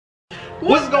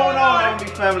What's going on, MB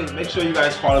family? Make sure you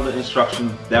guys follow the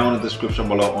instructions down in the description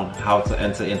below on how to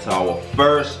enter into our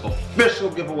first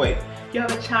official giveaway. You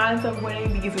have a chance of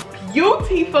winning these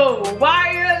beautiful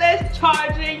wireless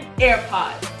charging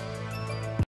AirPods.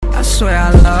 I swear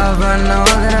I love her, know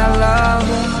that I love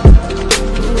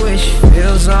her. The way she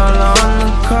feels all on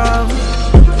the cover,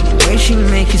 the way she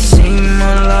make it seem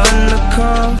all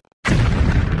undercover.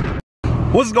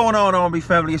 What's going on, MB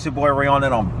family? It's your boy Rayon,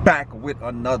 and I'm back with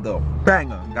another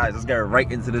banger, guys. Let's get right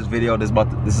into this video. This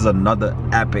is another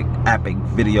epic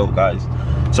video, guys.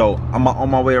 So I'm on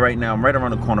my way right now. I'm right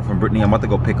around the corner from Britney. I'm about to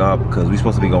go pick her up because we're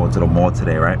supposed to be going to the mall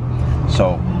today, right?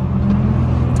 So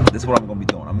this is what I'm gonna be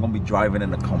doing. I'm gonna be driving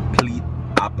in the complete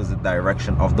opposite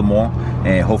direction of the mall,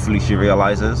 and hopefully she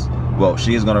realizes. Well,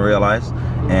 she is gonna realize,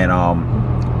 and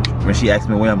when she asks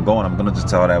me where I'm going, I'm gonna just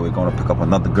tell her that we're gonna pick up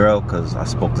another girl because I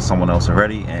spoke to someone else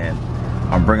already, and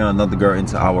I'm bringing another girl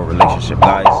into our relationship,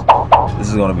 guys. This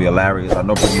is gonna be hilarious. I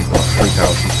know Brittany's gonna freak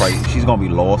out. She's gonna be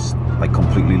lost, like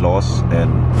completely lost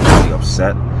and really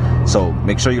upset. So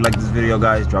make sure you like this video,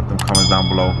 guys. Drop them comments down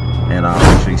below, and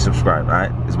make sure you subscribe. All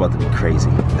right, it's about to be crazy.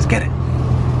 Let's get it.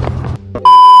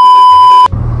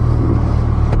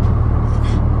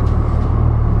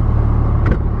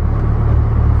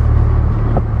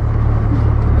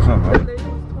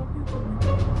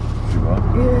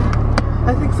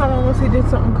 I think someone must have did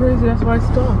something crazy, that's why I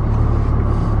stopped.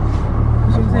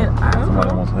 She was saying, I don't know.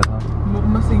 Almost hit her?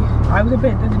 Must see. I was a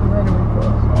bit, that's the right away for us.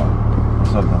 Oh,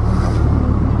 what's up,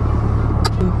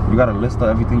 though? You got a list of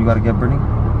everything you got to get, Brittany?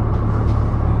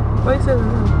 What you said? I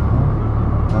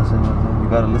said, you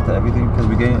got a list of everything because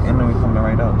we getting in and we coming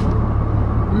right out.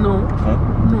 No. Okay?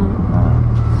 No.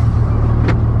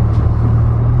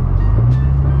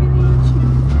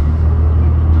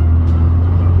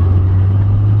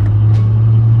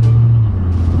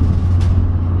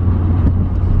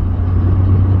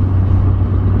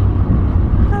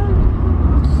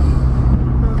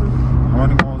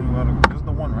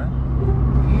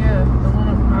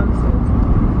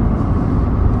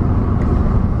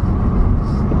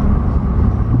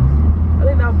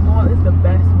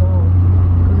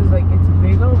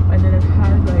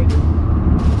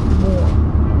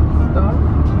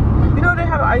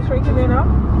 Ice rink in there now?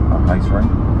 Ice rink?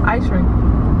 Ice rink.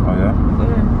 Oh yeah?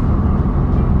 Yeah.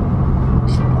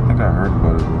 I think I heard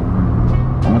about it.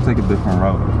 I'm gonna take a different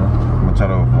route. Okay? I'm gonna try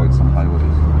to avoid some highways.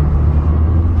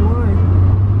 Why?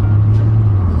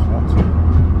 Just want to.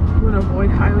 You wanna avoid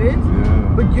highways?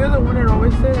 Yeah. But you're the one that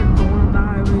always said going on the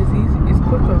highway is easy. It's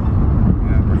quicker.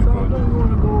 Yeah, pretty so good. how come you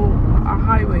wanna go a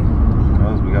highway?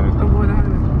 Because we gotta avoid a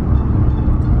highway.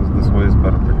 Because this way is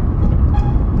better, pretty.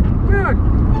 Weird.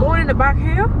 Going in the back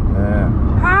here? Yeah.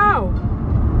 How?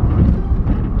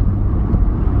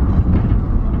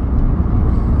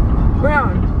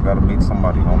 Rayon. Gotta meet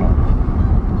somebody, hold on.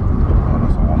 Oh,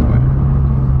 that's a one way.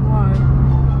 Why?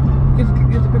 You have to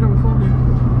pick up a phone then.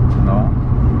 No.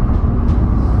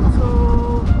 So,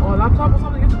 or a laptop or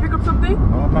something? You have to pick up something?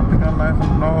 No, I'm not picking up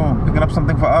nothing. No, picking up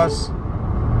something for us.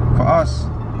 For us.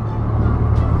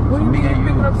 What do you mean you're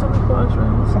picking up something for us,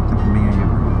 right? Something for me and you.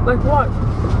 Like what?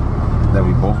 That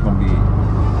we both gonna be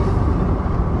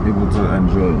able to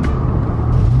enjoy.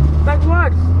 Like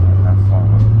what? Have fun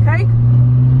with. Cake?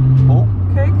 Oh?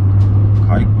 Cake?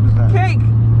 Cake? What is that? Cake!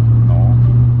 No.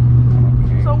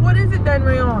 Okay. So what is it then,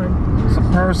 Rayon? It's a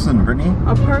person, Brittany.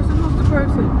 A person? Who's the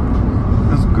person?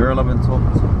 This girl I've been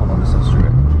talking to. Hold on, this is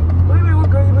straight. What do you mean, what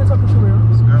girl you been talking to,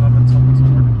 Rayon? This girl I've been talking to,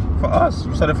 Brittany. For us.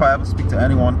 You said if I ever speak to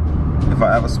anyone, if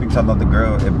I ever speak to another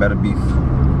girl, it better be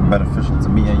beneficial to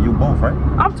me and you both, right?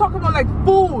 I'm talking about like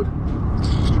food.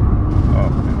 Oh,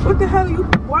 okay. What the hell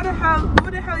what the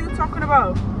hell are you talking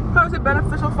about? How is it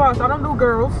beneficial for us? I don't do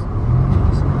girls.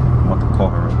 I want to call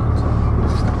her up.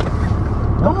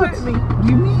 Don't hit me. What do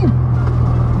you mean?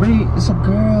 Brittany, it's a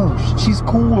girl. She's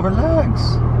cool,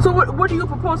 relax. So what do you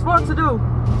propose for us to do?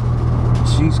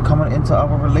 She's coming into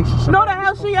our relationship. No the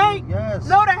hell she ain't. Yes.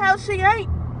 No the hell she ain't.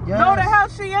 Yes. No the hell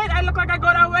she ain't. I look like I go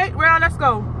that way. Rayon, let's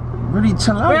go. Really,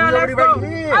 chill out. Rayon, We're already let's go.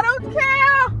 right here. I don't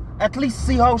care. At least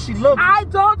see how she looks. I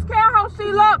don't care how she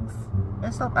looks.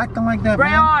 Man, stop acting like that,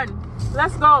 Rayon, man.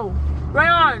 let's go.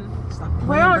 Rayon. Stop playing.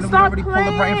 Rayon, stop playing.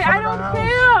 Right I don't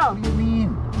care. What do you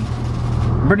mean?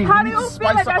 Brittany, How we do need you to feel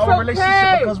spice like up that's our relationship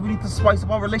okay? because we need to spice up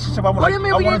our relationship. What do you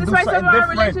mean we need to spice up our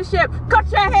relationship?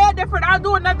 Cut your hair different. I'll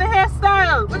do another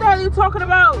hairstyle. What the hell are you talking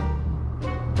about?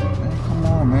 Come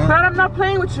on, man. But I'm not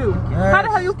playing with you. Yes, how the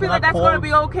hell you feel like that's going to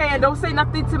be okay and don't say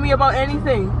nothing to me about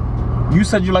anything? You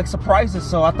said you like surprises,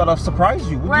 so I thought I'd surprise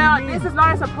you. What do you mean? This is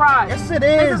not a surprise. Yes, it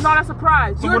is. This is not a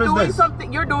surprise. So You're what is doing this?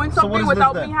 something. You're doing So what something is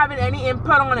without this me then? having any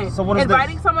input on it. So what is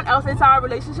Inviting this? someone else into our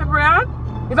relationship, Rayon.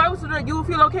 If I was to do that, you would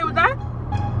feel okay with that?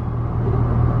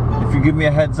 If you give me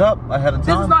a heads up ahead of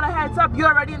time. This is not a heads up. You're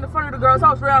already in the front of the girl's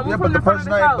house, Rayon. Move from the front of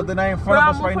the house. But then I ain't in front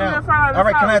of us right now. All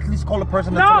right, can I at least call the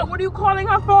person? No, what are you calling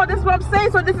her for? This is what I'm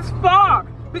saying. So this is far.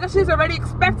 Because she's already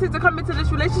expected to come into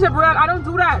this relationship, Rayon. I don't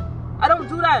do that. I don't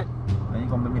do that. Man, you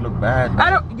gonna make me look bad.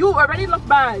 Man. You already look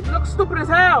bad. You look stupid as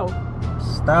hell.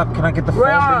 Stop. Can I get the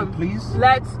phone, baby, please?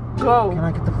 Let's go. Can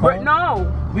I get the phone?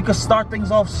 No. We could start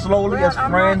things off slowly as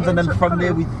friends, and then from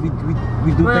there we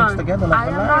do things together. Like, I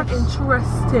am not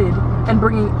interested in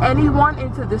bringing anyone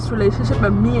into this relationship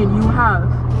that me and you have.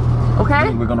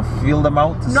 Okay? We're gonna feel them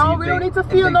out. No, we don't need to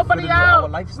feel nobody out.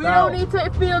 We don't need to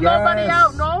feel nobody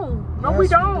out. No, we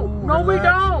don't. No, we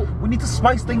don't. We need to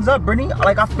spice things up, Britney.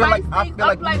 Like I feel like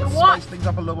we need to spice things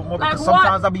up a little bit more because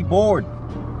sometimes I'll be bored.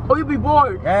 Oh, you be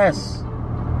bored? Yes.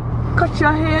 Cut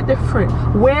your hair different.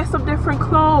 Wear some different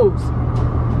clothes.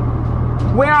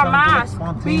 Wear a mask.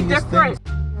 Be different.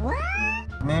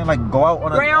 Man, like go out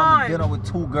on a dinner with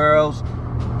 2 girls.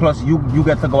 Plus you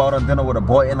get to go out on dinner with a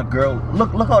boy and a girl.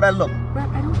 Look how that look.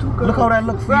 Rayon, I don't do girls. Look how that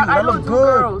look for you. That look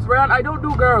good. Rayon, I don't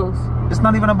do girls. It's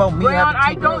not even about me Rayon,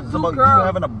 having 2 girls. It's about you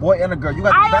having a boy and a girl. You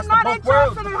got the best of both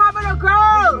worlds. I am not interested in having a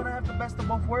girl. You're gonna have the best of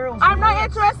both worlds. I'm not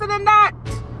interested in that.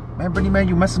 Man, Britney, man,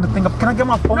 you messing the thing up. Can I get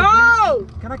my phone? No!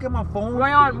 Please? Can I get my phone?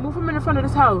 Rayon, move him in the front of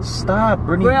this house. Stop,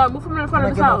 Britney. Rayon, move him in the front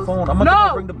of this house. Can I get my phone? I'm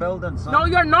gonna ring the bell then, son. No,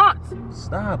 you're not.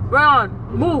 Stop. Rayon,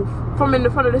 move from in the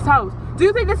front of this house. Do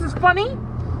you think this is funny?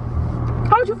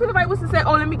 How would you feel if I was to say,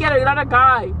 oh, let me get another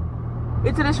guy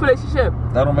into this relationship?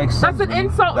 That don't make sense. That's an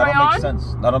insult, Rayon. That don't make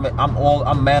sense. That don't make,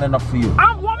 I'm man enough for you.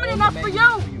 I'm woman enough for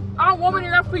you. I'm woman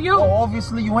enough for you. Well,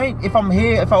 obviously you ain't. If I'm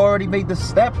here, if I already made this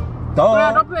step, dog.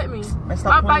 Rayon, don't play at me.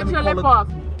 I'll bite your lip off.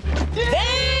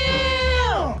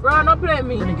 Damn! Rayon, don't play at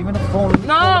me. Britney, give me the phone.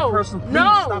 No,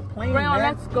 Stop playing, Rayon,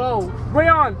 man. let's go.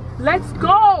 Rayon, let's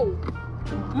go.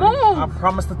 Move. I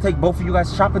promised to take both of you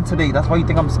guys shopping today. That's why you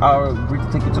think I agreed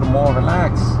to take you to the mall.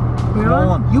 Relax. Rayon,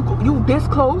 come on. You this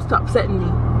close to upsetting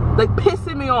me. Like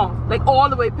pissing me off. Like all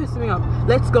the way pissing me off.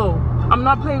 Let's go. I'm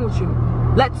not playing with you.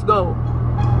 Let's go.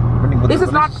 Britney, this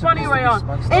is not funny, Rayon.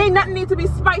 Ain't nothing need to be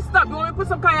spiced up. You want me to put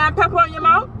some cayenne pepper on your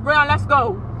mouth? Rayon, let's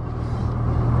go.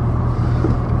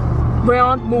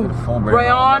 Rayon, move.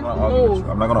 Rayon, move.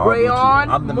 I'm not gonna argue with you.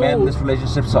 I'm the man in this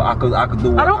relationship, so I could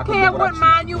do. I don't care what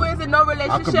man you is in no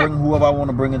relationship. I could bring whoever I want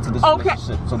to bring into this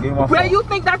relationship. So give me my phone. Where you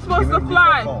think that's supposed to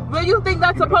fly? Where you think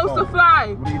that's supposed to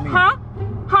fly? What do you mean? Huh?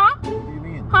 What do you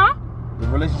mean? Huh? The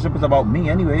relationship is about me,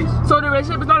 anyways. So the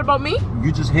relationship is not about me?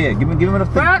 You just here. Give me the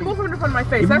thing. Rayon, move in front of my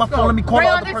face. Give me my phone. Let me call the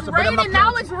other person. Rayon, it's raining.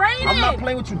 Now it's raining. I'm not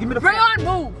playing with you. Give me the phone. Rayon,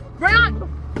 move. Rayon,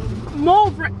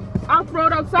 move. I'll throw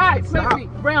it outside. Play with me.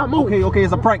 Rayon, move. Okay,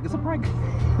 it's a prank. It's a prank.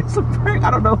 It's a prank. I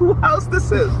don't know who house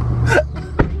this is.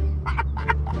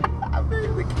 I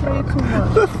made the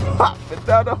camera flop it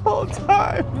down the whole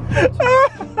time.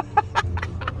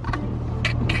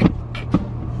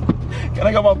 Can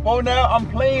I get my phone now? I'm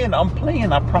playing.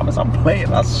 I promise I'm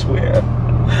playing. I swear.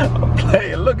 I'm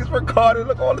playing. Look, it's recorded.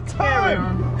 Look all the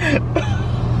time.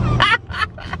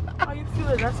 How you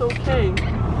feeling? That's okay.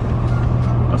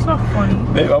 That's not funny.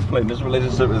 Babe, I'm playing. This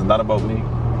relationship is not about me.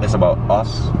 It's about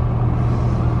us.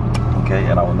 Okay,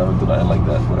 and I will never do nothing like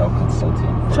that without consulting.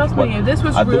 Trust me, if this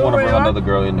was I real, do want to bring another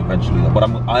girl in eventually, but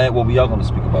we are going to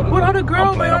speak about it. What other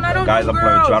girl, man? I don't guys, I'm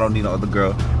playing with you. I don't need no other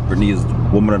girl. Britney is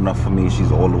woman enough for me.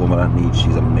 She's all the woman I need.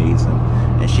 She's amazing,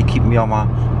 and she keep me on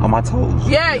my toes.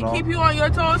 Yeah, you know? Keep you on your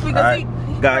toes because he's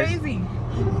crazy.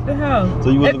 What the hell? So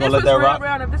you wasn't gonna let that rock?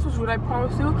 If this was what I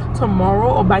promised you,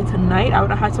 tomorrow or by tonight, I would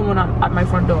have had someone at my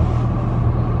front door.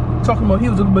 Talking about he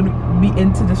was going to be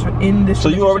into this So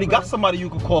you already got somebody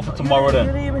you could call for tomorrow then?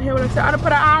 You didn't even hear what I said. I'd have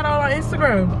put an ad on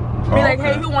Instagram. Be like,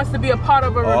 hey, who wants to be a part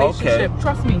of a relationship?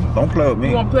 Trust me. Don't play with me.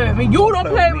 You won't play with me. You don't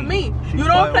play with me. You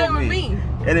don't play with me.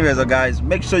 Anyways, guys,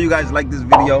 make sure you guys like this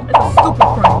video. It's a stupid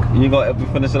prank. You gonna help me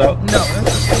finish it out? No.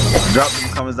 Drop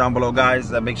some comments down below, guys.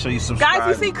 And make sure you subscribe. Guys,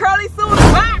 you see Curly Sue in the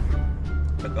back.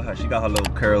 Look at her. She got her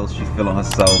little curls. She's feeling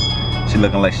herself. She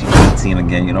looking like she's 18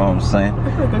 again. You know what I'm saying? I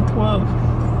feel like I'm 12.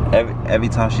 Every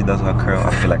time she does her curl,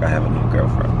 I feel like I have a new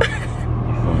girlfriend.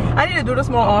 I need to do this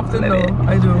more often though.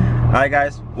 I do. Alright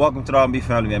guys, welcome to the R&B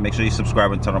family, man. Make sure you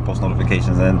subscribe and turn on post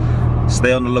notifications and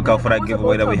stay on the lookout for that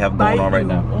giveaway that we have going on right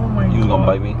now. Oh my God. You was gonna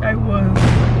bite me? I was.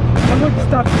 I'm going to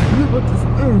stop. You about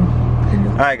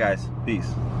to. Alright guys, peace.